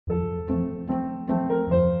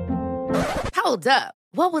Hold up.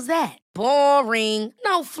 What was that? Boring.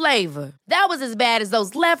 No flavor. That was as bad as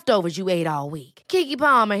those leftovers you ate all week. Keke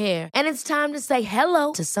Palmer here, and it's time to say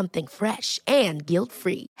hello to something fresh and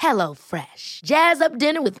guilt-free. Hello Fresh. Jazz up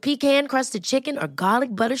dinner with pecan-crusted chicken or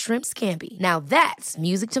garlic butter shrimp scampi. Now that's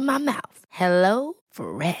music to my mouth. Hello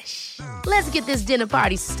Fresh. Let's get this dinner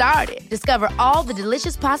party started. Discover all the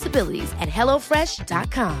delicious possibilities at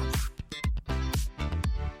hellofresh.com.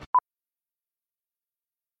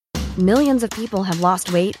 Millions of people have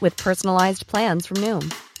lost weight with personalized plans from Noom.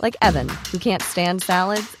 Like Evan, who can't stand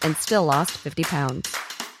salads and still lost 50 pounds.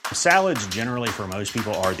 Salads generally for most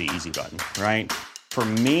people are the easy button, right? For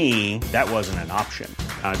me, that wasn't an option.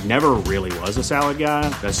 I never really was a salad guy.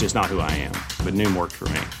 That's just not who I am. But Noom worked for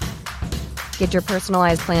me. Get your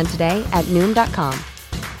personalized plan today at Noom.com.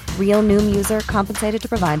 Real Noom user compensated to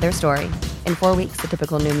provide their story. In 4 weeks, the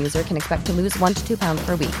typical Noom user can expect to lose 1 to 2 pounds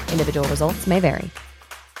per week. Individual results may vary.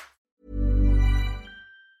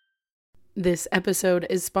 This episode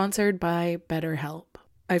is sponsored by BetterHelp.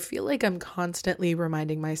 I feel like I'm constantly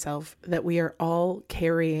reminding myself that we are all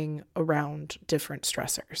carrying around different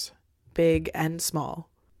stressors, big and small.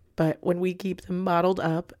 But when we keep them bottled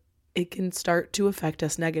up, it can start to affect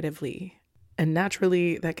us negatively. And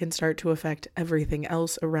naturally, that can start to affect everything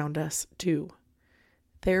else around us too.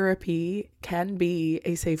 Therapy can be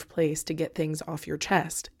a safe place to get things off your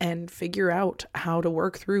chest and figure out how to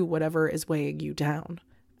work through whatever is weighing you down.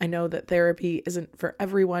 I know that therapy isn't for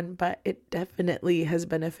everyone, but it definitely has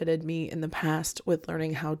benefited me in the past with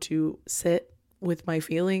learning how to sit with my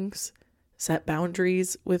feelings, set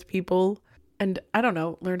boundaries with people, and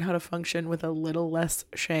learn how to function with a little less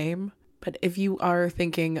shame. But if you are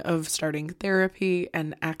thinking of starting therapy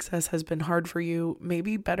and access has been hard for you,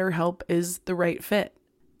 maybe BetterHelp is the right fit.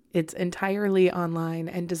 It's entirely online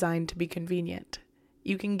and designed to be convenient.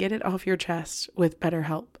 You can get it off your chest with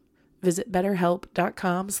BetterHelp. Visit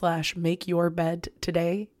BetterHelp.com/makeyourbed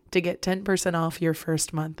today to get 10% off your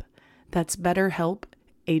first month. That's BetterHelp,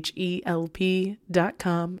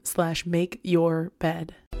 HELP.com/makeyourbed.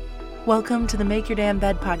 Welcome to the Make Your Damn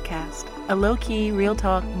Bed podcast, a low-key,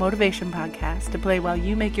 real-talk motivation podcast to play while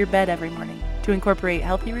you make your bed every morning to incorporate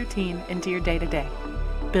healthy routine into your day-to-day.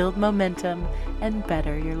 Build momentum and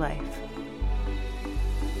better your life.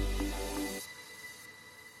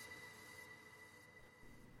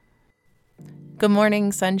 Good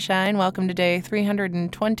morning, sunshine. Welcome to day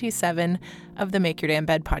 327 of the Make Your Damn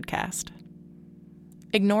Bed podcast.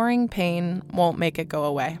 Ignoring pain won't make it go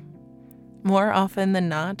away. More often than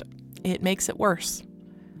not, it makes it worse.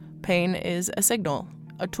 Pain is a signal,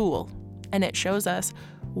 a tool, and it shows us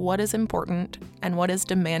what is important and what is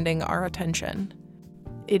demanding our attention.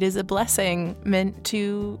 It is a blessing meant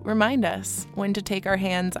to remind us when to take our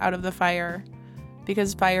hands out of the fire,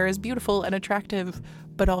 because fire is beautiful and attractive,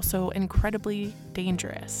 but also incredibly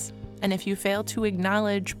dangerous. And if you fail to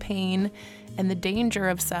acknowledge pain and the danger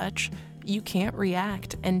of such, you can't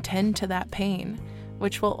react and tend to that pain,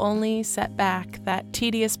 which will only set back that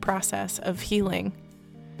tedious process of healing.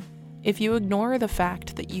 If you ignore the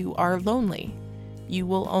fact that you are lonely, you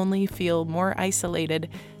will only feel more isolated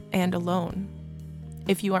and alone.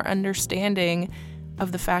 If you are understanding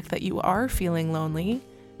of the fact that you are feeling lonely,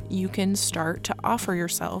 you can start to offer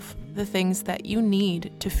yourself the things that you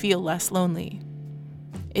need to feel less lonely.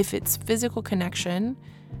 If it's physical connection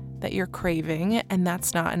that you're craving and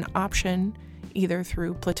that's not an option, either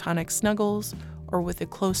through platonic snuggles or with a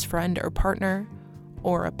close friend or partner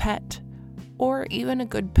or a pet or even a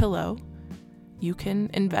good pillow, you can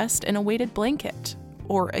invest in a weighted blanket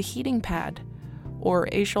or a heating pad or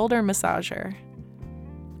a shoulder massager.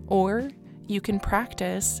 Or you can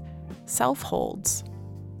practice self-holds.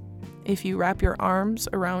 If you wrap your arms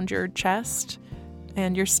around your chest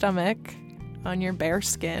and your stomach on your bare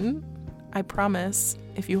skin, I promise,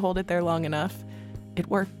 if you hold it there long enough, it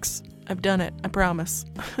works. I've done it, I promise.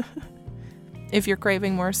 If you're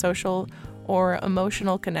craving more social or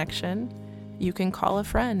emotional connection, you can call a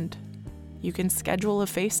friend. You can schedule a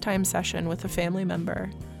FaceTime session with a family member.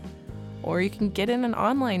 Or you can get in an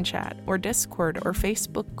online chat or Discord or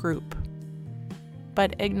Facebook group.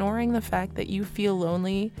 But ignoring the fact that you feel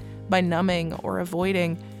lonely by numbing or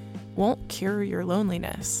avoiding won't cure your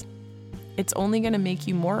loneliness. It's only going to make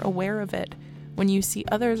you more aware of it when you see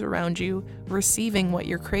others around you receiving what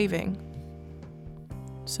you're craving.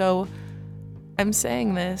 So I'm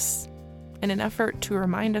saying this in an effort to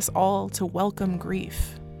remind us all to welcome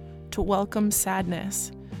grief, to welcome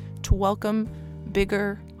sadness, to welcome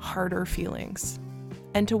bigger, harder feelings,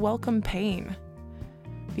 and to welcome pain.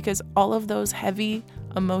 Because all of those heavy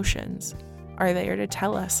emotions are there to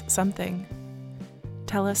tell us something.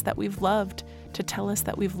 Tell us that we've loved, to tell us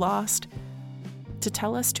that we've lost, to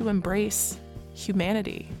tell us to embrace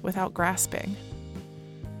humanity without grasping.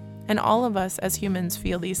 And all of us as humans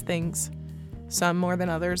feel these things, some more than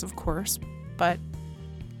others, of course, but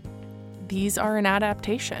these are an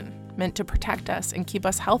adaptation meant to protect us and keep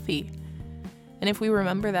us healthy. And if we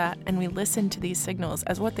remember that and we listen to these signals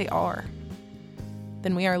as what they are,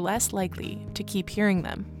 then we are less likely to keep hearing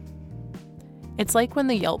them. It's like when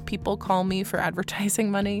the Yelp people call me for advertising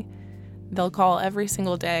money. They'll call every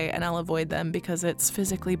single day and I'll avoid them because it's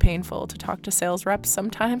physically painful to talk to sales reps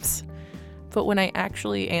sometimes. But when I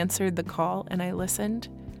actually answered the call and I listened,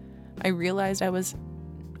 I realized I was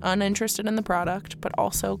uninterested in the product, but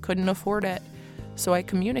also couldn't afford it. So I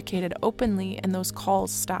communicated openly and those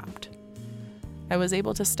calls stopped. I was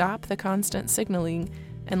able to stop the constant signaling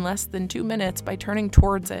in less than 2 minutes by turning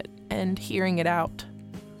towards it and hearing it out.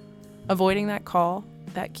 Avoiding that call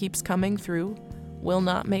that keeps coming through will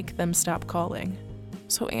not make them stop calling.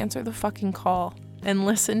 So answer the fucking call and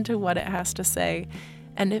listen to what it has to say.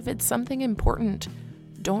 And if it's something important,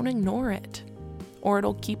 don't ignore it, or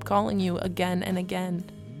it'll keep calling you again and again.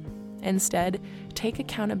 Instead, take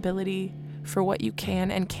accountability for what you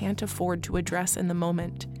can and can't afford to address in the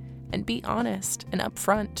moment, and be honest and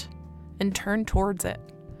upfront, and turn towards it.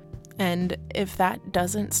 And if that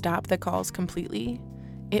doesn't stop the calls completely,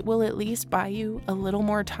 it will at least buy you a little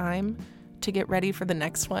more time to get ready for the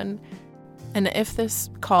next one. And if this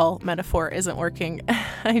call metaphor isn't working,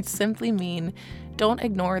 I simply mean don't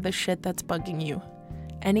ignore the shit that's bugging you.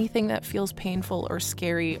 Anything that feels painful or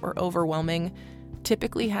scary or overwhelming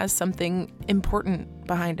typically has something important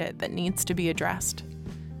behind it that needs to be addressed.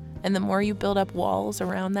 And the more you build up walls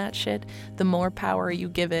around that shit, the more power you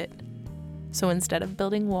give it. So instead of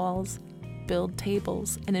building walls, build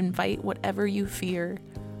tables and invite whatever you fear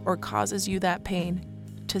or causes you that pain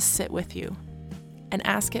to sit with you. And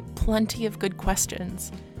ask it plenty of good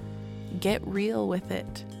questions. Get real with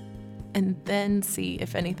it. And then see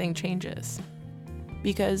if anything changes.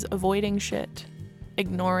 Because avoiding shit,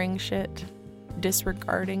 ignoring shit,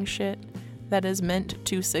 disregarding shit that is meant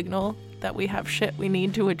to signal that we have shit we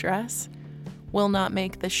need to address will not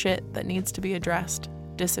make the shit that needs to be addressed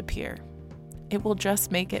disappear. It will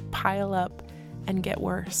just make it pile up and get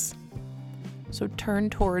worse. So turn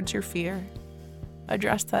towards your fear.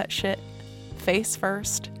 Address that shit face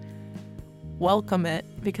first. Welcome it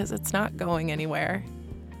because it's not going anywhere.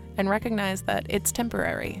 And recognize that it's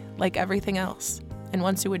temporary, like everything else. And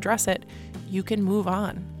once you address it, you can move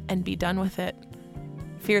on and be done with it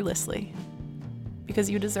fearlessly. Because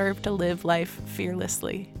you deserve to live life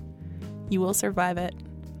fearlessly. You will survive it.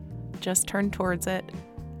 Just turn towards it,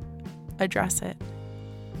 address it,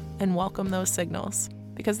 and welcome those signals.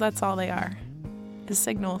 Because that's all they are, is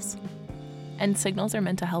signals. And signals are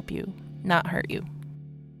meant to help you, not hurt you.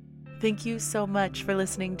 Thank you so much for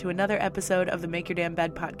listening to another episode of the Make Your Damn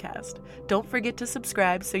Bed podcast. Don't forget to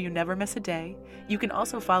subscribe so you never miss a day. You can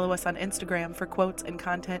also follow us on Instagram for quotes and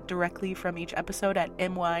content directly from each episode at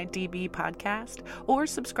MYDB Podcast, or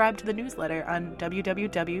subscribe to the newsletter on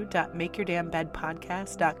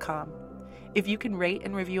www.makeyourdamnbedpodcast.com. If you can rate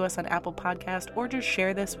and review us on Apple Podcast, or just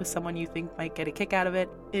share this with someone you think might get a kick out of it,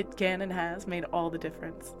 it can and has made all the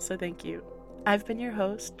difference. So thank you. I've been your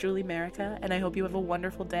host, Julie Merica, and I hope you have a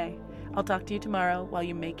wonderful day. I'll talk to you tomorrow while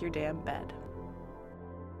you make your damn bed.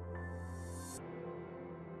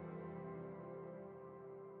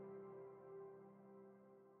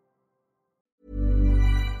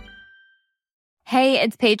 Hey,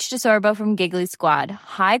 it's Paige DeSorbo from Giggly Squad.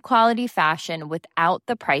 High quality fashion without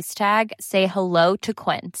the price tag. Say hello to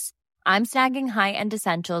Quince. I'm snagging high-end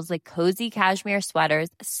essentials like cozy cashmere sweaters,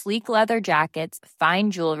 sleek leather jackets, fine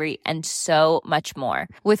jewelry, and so much more.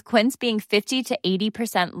 With Quince being 50 to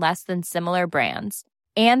 80% less than similar brands.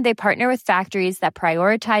 And they partner with factories that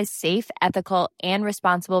prioritize safe, ethical, and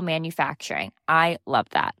responsible manufacturing. I love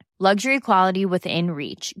that. Luxury quality within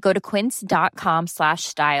reach. Go to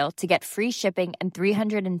quince.com/style to get free shipping and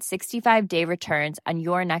 365-day returns on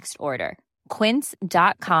your next order.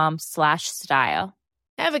 Quince.com/style.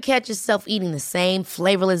 Ever catch yourself eating the same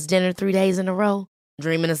flavorless dinner 3 days in a row?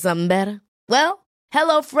 Dreaming of something better? Well,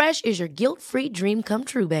 HelloFresh is your guilt-free dream come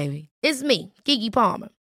true, baby. It's me, Keke Palmer.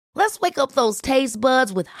 Let's wake up those taste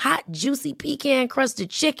buds with hot, juicy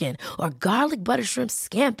pecan-crusted chicken or garlic butter shrimp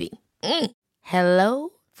scampi.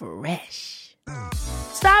 HelloFresh.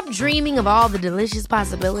 Stop dreaming of all the delicious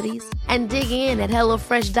possibilities and dig in at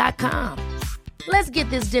HelloFresh.com. Let's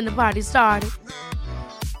get this dinner party started.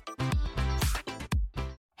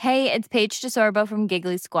 Hey, it's Paige DeSorbo from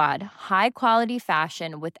Giggly Squad. High quality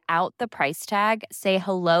fashion without the price tag. Say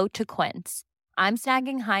hello to Quince. I'm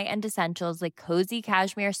snagging high-end essentials like cozy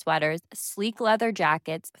cashmere sweaters, sleek leather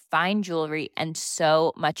jackets, fine jewelry, and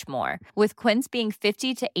so much more. With Quince being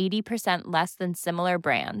 50 to 80% less than similar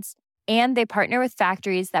brands. And they partner with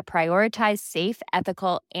factories that prioritize safe,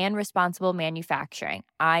 ethical, and responsible manufacturing.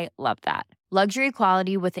 I love that. Luxury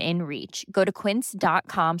quality within reach. Go to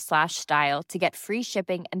quince.com/style to get free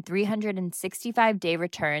shipping and 365-day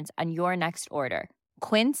returns on your next order.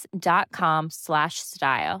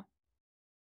 Quince.com/style.